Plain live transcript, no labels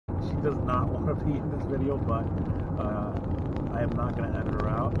does not want to be in this video, but I am not going to edit her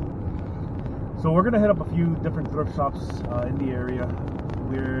out. So we're going to hit up a few different thrift shops in the area.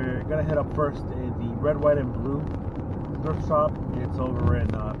 We're going to hit up first in the Red, White, and Blue thrift shop. It's over in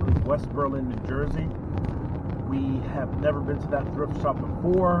West Berlin, New Jersey. We have never been to that thrift shop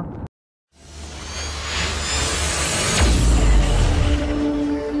before.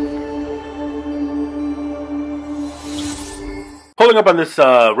 Pulling up on this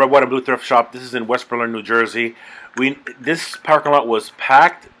Red, White, and Blue thrift shop. This is in West Berlin, New Jersey. This parking lot was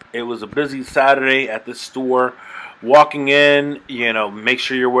packed. It was a busy Saturday at this store. Walking in, you know, make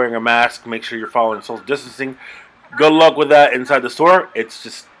sure you're wearing a mask. Make sure you're following social distancing. Good luck with that inside the store. It's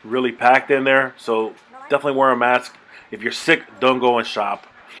just really packed in there. So definitely wear a mask. If you're sick, don't go and shop.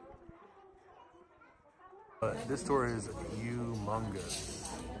 This store is humongous.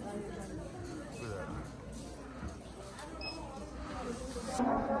 Look at that.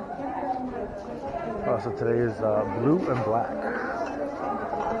 Oh, so today is blue and black.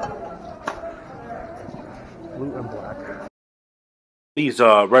 Blue and black. These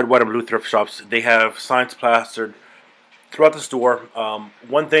Red, White, and Blue thrift shops, they have signs plastered throughout the store.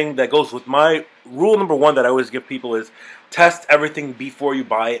 One thing that goes with my rule number one that I always give people is test everything before you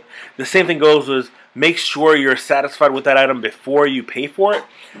buy it. The same thing goes with make sure you're satisfied with that item before you pay for it.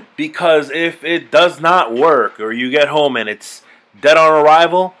 Because if it does not work or you get home and it's dead on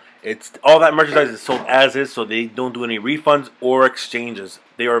arrival, all that merchandise is sold as is, so they don't do any refunds or exchanges.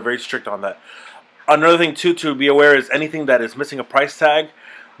 They are very strict on that. Another thing too to be aware is anything that is missing a price tag,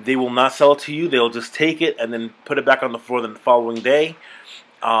 they will not sell it to you. They'll just take it and then put it back on the floor the following day.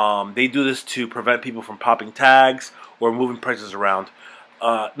 They do this to prevent people from popping tags or moving prices around.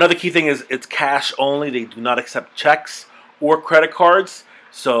 Another key thing is it's cash only. They do not accept checks or credit cards.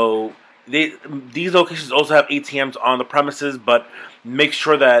 So these locations also have ATMs on the premises, but make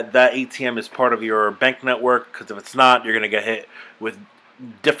sure that that ATM is part of your bank network, because if it's not, you're going to get hit with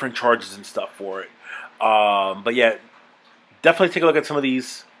different charges and stuff for it. But yeah, definitely take a look at some of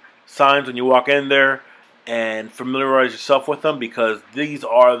these signs when you walk in there and familiarize yourself with them, because these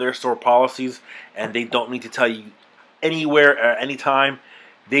are their store policies and they don't need to tell you anywhere or anytime.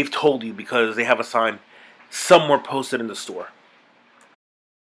 They've told you because they have a sign somewhere posted in the store.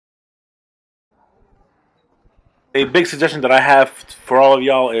 A big suggestion that I have for all of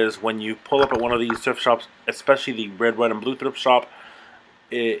y'all is when you pull up at one of these thrift shops, especially the Red, White, and Blue thrift shop,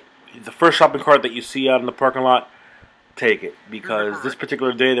 the first shopping cart that you see out in the parking lot, take it. Because this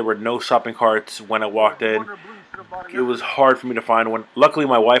particular day there were no shopping carts when I walked in. It was hard for me to find one. Luckily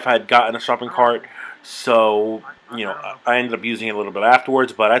my wife had gotten a shopping cart, so you know I ended up using it a little bit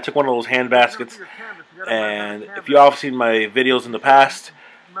afterwards. But I took one of those hand baskets, and if you all have seen my videos in the past,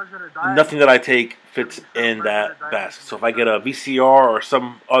 nothing that I take fits in that basket. So if I get a VCR or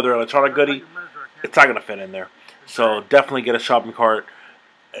some other electronic goodie, it's not going to fit in there. So definitely get a shopping cart.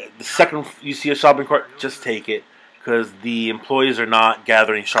 The second you see a shopping cart, just take it, because the employees are not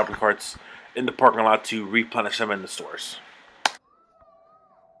gathering shopping carts in the parking lot to replenish them in the stores.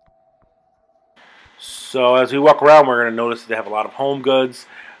 So as we walk around, we're going to notice that they have a lot of home goods.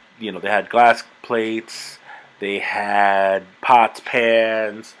 You know, they had glass plates, they had pots,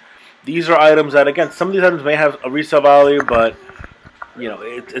 pans. These are items that, again, some of these items may have a resale value, but you know,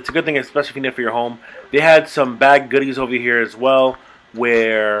 it's a good thing, especially if you need it for your home. They had some bag goodies over here as well,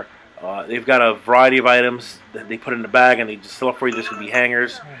 where they've got a variety of items that they put in the bag and they just sell it for you. This could be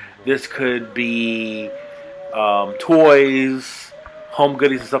hangers, this could be toys, home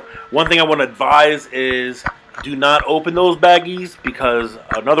goodies and stuff. One thing I want to advise is do not open those baggies, because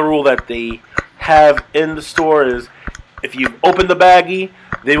another rule that they have in the store is if you open the baggie,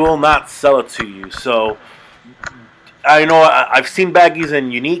 they will not sell it to you. So I know I've seen baggies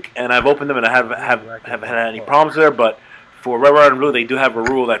in Unique and I've opened them and I haven't had any problems there, but for Red, White, and Blue, they do have a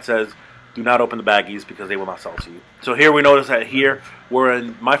rule that says do not open the baggies because they will not sell to you. So here we notice that here we're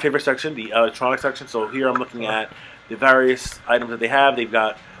in my favorite section, the electronic section. So here I'm looking at the various items that they have. They've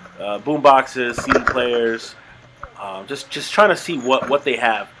got boom boxes, CD players, just trying to see what they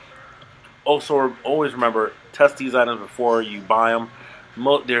have. Also, always remember, test these items before you buy them.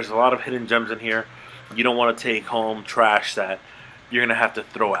 There's a lot of hidden gems in here. You don't want to take home trash that you're going to have to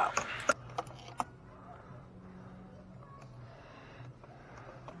throw out.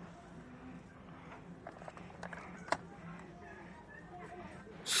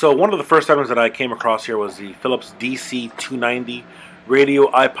 So one of the first items that I came across here was the Philips DC290 radio,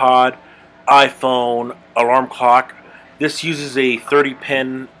 iPod, iPhone, alarm clock. This uses a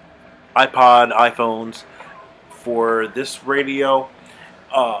 30-pin iPod, iPhones for this radio.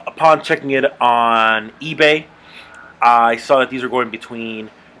 Upon checking it on eBay, I saw that these are going between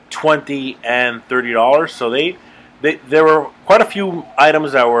 $20 and $30. So there were quite a few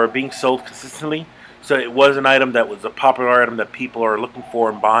items that were being sold consistently. So it was an item that was a popular item that people are looking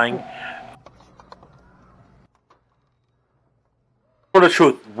for and buying. For the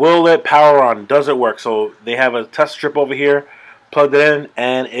truth, will it power on? Does it work? So they have a test strip over here, plugged it in,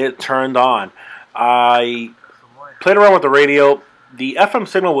 and it turned on. I played around with the radio. The FM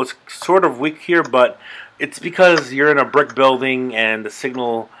signal was sort of weak here, but it's because you're in a brick building and the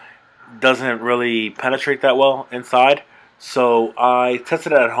signal doesn't really penetrate that well inside. So I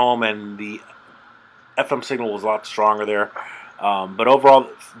tested it at home, and the FM signal was a lot stronger there. But overall,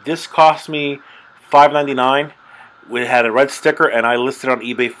 this cost me $5.99. It had a red sticker, and I listed on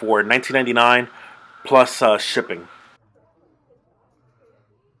eBay for $19.99 plus shipping.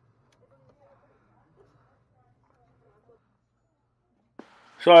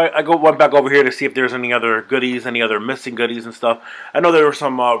 So I went back over here to see if there's any other goodies, any other missing goodies and stuff. I know there were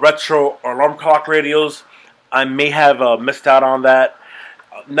some retro alarm clock radios. I may have missed out on that.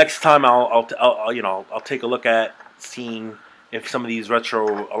 Next time I'll take a look at seeing if some of these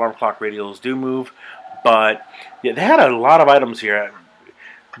retro alarm clock radios do move. But yeah, they had a lot of items here,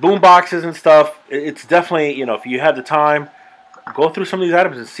 boom boxes and stuff. It's definitely, if you had the time, go through some of these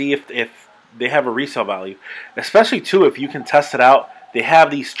items and see if they have a resale value. Especially too, if you can test it out. They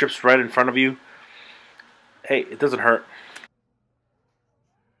have these strips right in front of you. Hey, it doesn't hurt.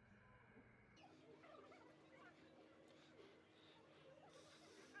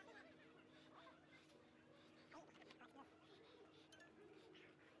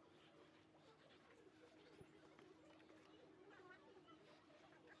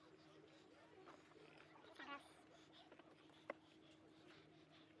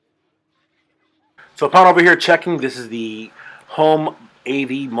 So upon over here checking, this is the home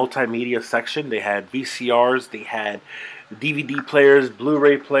AV multimedia section. They had VCRs, they had DVD players,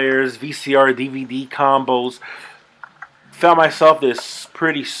 Blu-ray players, VCR, DVD combos. Found myself this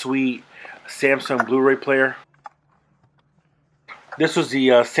pretty sweet Samsung Blu-ray player. This was the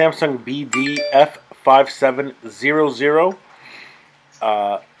Samsung BDF5700.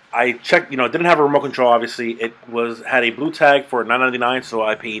 I checked, it didn't have a remote control, obviously. It had a blue tag for $9.99, so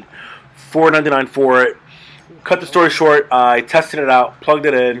I paid $4.99 for it. Cut the story short, I tested it out, plugged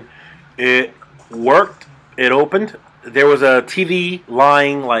it in. It worked. It opened. There was a TV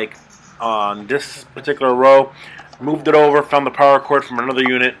lying like on this particular row. Moved it over, found the power cord from another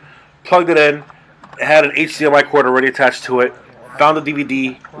unit, plugged it in. It had an HDMI cord already attached to it. Found the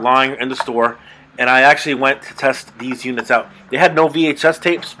DVD lying in the store, and I actually went to test these units out. They had no VHS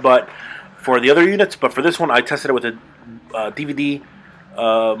tapes, but for the other units, but for this one, I tested it with a DVD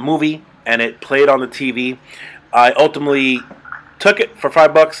movie, and it played on the TV. I ultimately took it for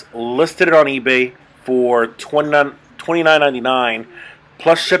 $5, listed it on eBay for $29.99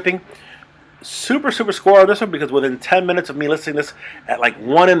 plus shipping. Super score on this one, because within 10 minutes of me listing this at like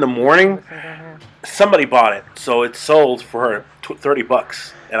 1 in the morning, somebody bought it. So it sold for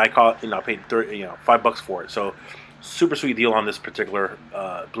 $30, and I paid $5 for it. So super sweet deal on this particular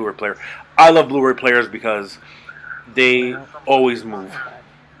Blu-ray player. I love Blu-ray players because they always move.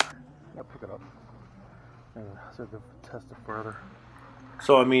 I'll pick it up and so I can test it further.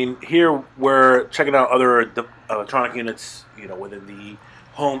 So I mean, here we're checking out other electronic units, within the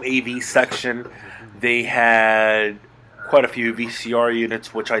home AV section. They had quite a few VCR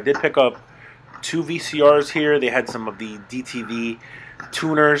units, which I did pick up 2 VCRs here. They had some of the DTV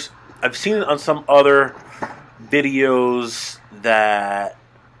tuners. I've seen on some other videos that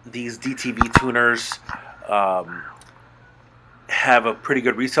these DTV tuners have a pretty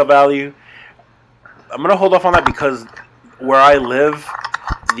good resale value. I'm going to hold off on that because where I live,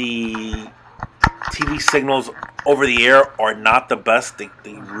 the TV signals over the air are not the best. They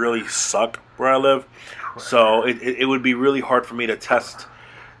really suck where I live. So it would be really hard for me to test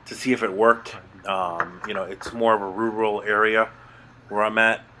to see if it worked. It's more of a rural area where I'm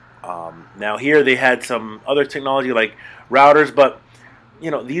at. Now here they had some other technology like routers, but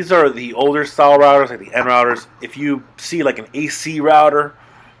these are the older style routers, like the N routers. If you see like an AC router,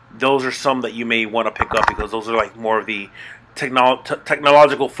 those are some that you may want to pick up because those are like more of the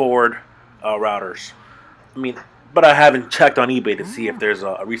technological forward routers. But I haven't checked on eBay to see if there's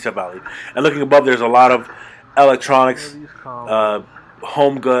a resale value. And looking above, there's a lot of electronics,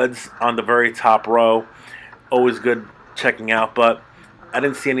 home goods on the very top row. Always good checking out, but I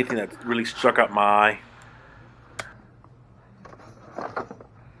didn't see anything that really struck out my eye.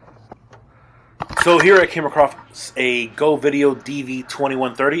 So here I came across a Go Video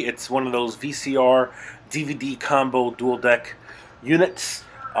DV2130. It's one of those VCR DVD combo dual deck units.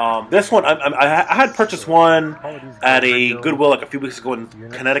 This one, I had purchased one at a Goodwill like a few weeks ago in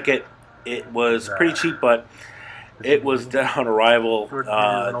Connecticut. It was pretty cheap, but it was dead on arrival.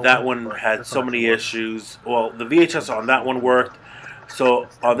 That one had so many issues. Well, the VHS on that one worked. So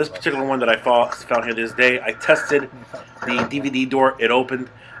on this particular one that I found here this day, I tested the DVD door. It opened.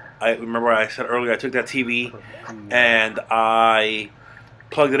 I remember I said earlier I took that TV and I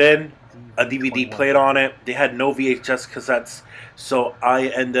plugged it in. A DVD played on it. They had no VHS cassettes, so I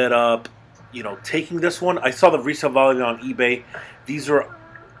ended up, taking this one. I saw the resale value on eBay. These were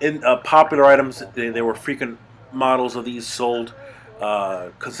popular items. They were frequent models of these sold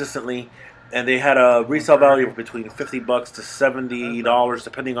consistently, and they had a resale value of between $50 to $70,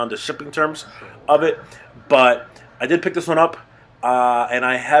 depending on the shipping terms of it. But I did pick this one up, and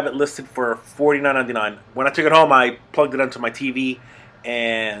I have it listed for $49.99. When I took it home, I plugged it into my TV,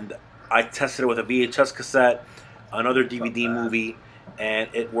 and I tested it with a VHS cassette, another DVD movie, and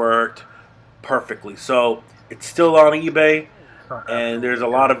it worked perfectly. So it's still on eBay, and there's a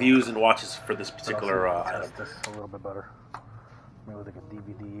lot of views and watches for this particular item. This a little bit better. Maybe like a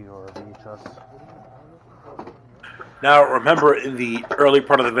DVD or a VHS. Now, remember in the early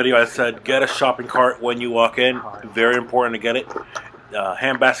part of the video, I said get a shopping cart when you walk in. Very important to get it.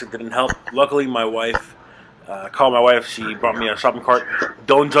 Hand basket didn't help. Luckily, my wife. Called my wife. She brought me a shopping cart.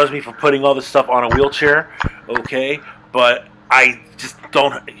 Don't judge me for putting all this stuff on a wheelchair, okay? But I just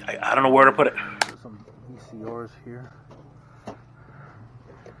don't. I don't know where to put it. There's some VCRs here.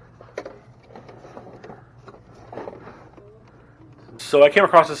 So I came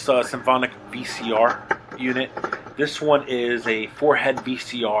across this Symphonic VCR unit. This one is a 4-head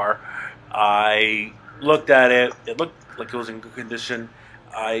VCR. I looked at it. It looked like it was in good condition.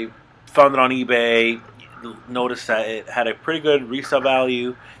 I found it on eBay. Noticed that it had a pretty good resale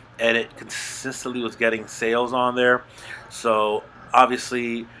value, and it consistently was getting sales on there. So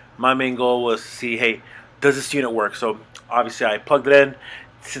obviously my main goal was to see, hey, does this unit work? So obviously I plugged it in.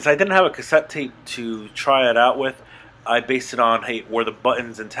 Since I didn't have a cassette tape to try it out with, I based it on, hey, were the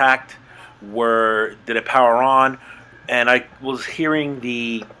buttons intact? Did it power on? And I was hearing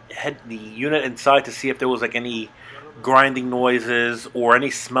the unit inside to see if there was like any grinding noises or any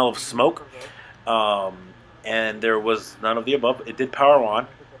smell of smoke. And there was none of the above. It did power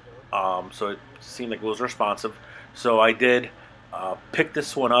on, so it seemed like it was responsive. So I did pick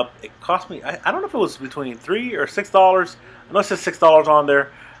this one up. It cost me, I don't know if it was between $3 or $6. I know it says $6 on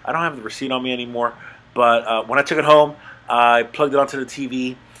there. I don't have the receipt on me anymore. But when I took it home, I plugged it onto the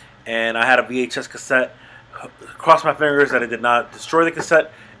TV, and I had a VHS cassette. Crossed my fingers that it did not destroy the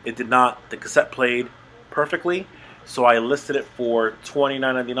cassette. It did not. The cassette played perfectly. So I listed it for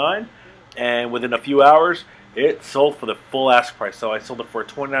 $29.99. And within a few hours, it sold for the full ask price. So I sold it for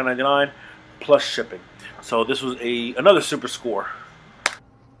 $29.99 plus shipping. So this was another super score.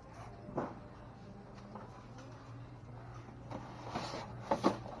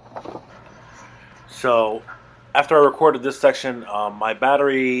 So after I recorded this section, my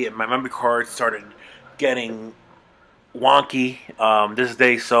battery and my memory card started getting wonky this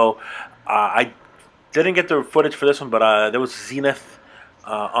day. So I didn't get the footage for this one, but there was Zenith.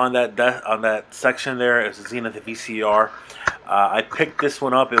 On that section there, it's a Zenith VCR. I picked this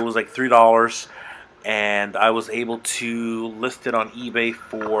one up. It was like $3, and I was able to list it on eBay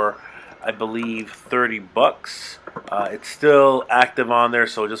for, I believe, $30. It's still active on there,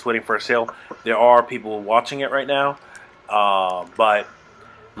 so just waiting for a sale. There are people watching it right now, but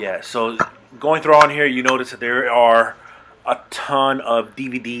yeah. So going through on here, you notice that there are a ton of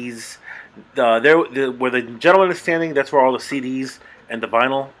DVDs. Where the gentleman is standing, that's where all the CDs and the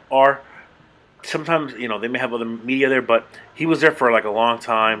vinyl are. Sometimes, they may have other media there, but he was there for like a long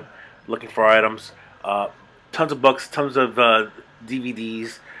time looking for items. Tons of books, tons of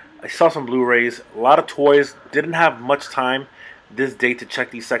DVDs. I saw some Blu-rays, a lot of toys. Didn't have much time this day to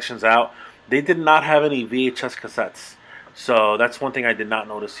check these sections out. They did not have any VHS cassettes. So that's one thing I did not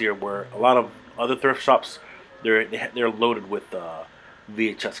notice here, where a lot of other thrift shops, they're loaded with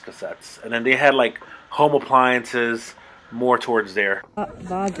VHS cassettes. And then they had like home appliances, more towards there.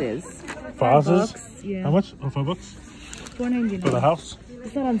 Vases. Vases? $5, yeah. How much? Oh, $5? $4.99. For the house?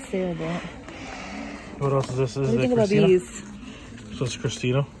 It's not on sale, but. What else is this? What do you think about these? So it's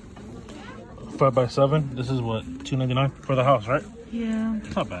Christina. 5x7. This is what, $2.99 for the house, right? Yeah.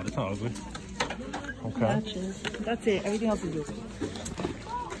 It's not bad. It's not ugly. Okay. Matches. That's it. Everything else is good.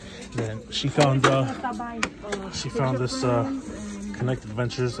 Then she found this Connect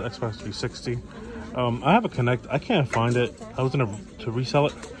Adventures Xbox 360. I have a Connect. I can't find it. I was gonna to resell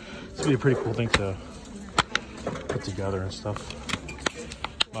it. This would be a pretty cool thing to put together and stuff.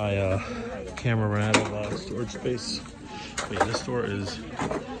 My camera ran out of storage space. But yeah, this store is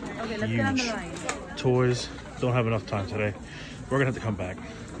Okay, let's get on the huge. line. Toys. Don't have enough time today. We're gonna have to come back.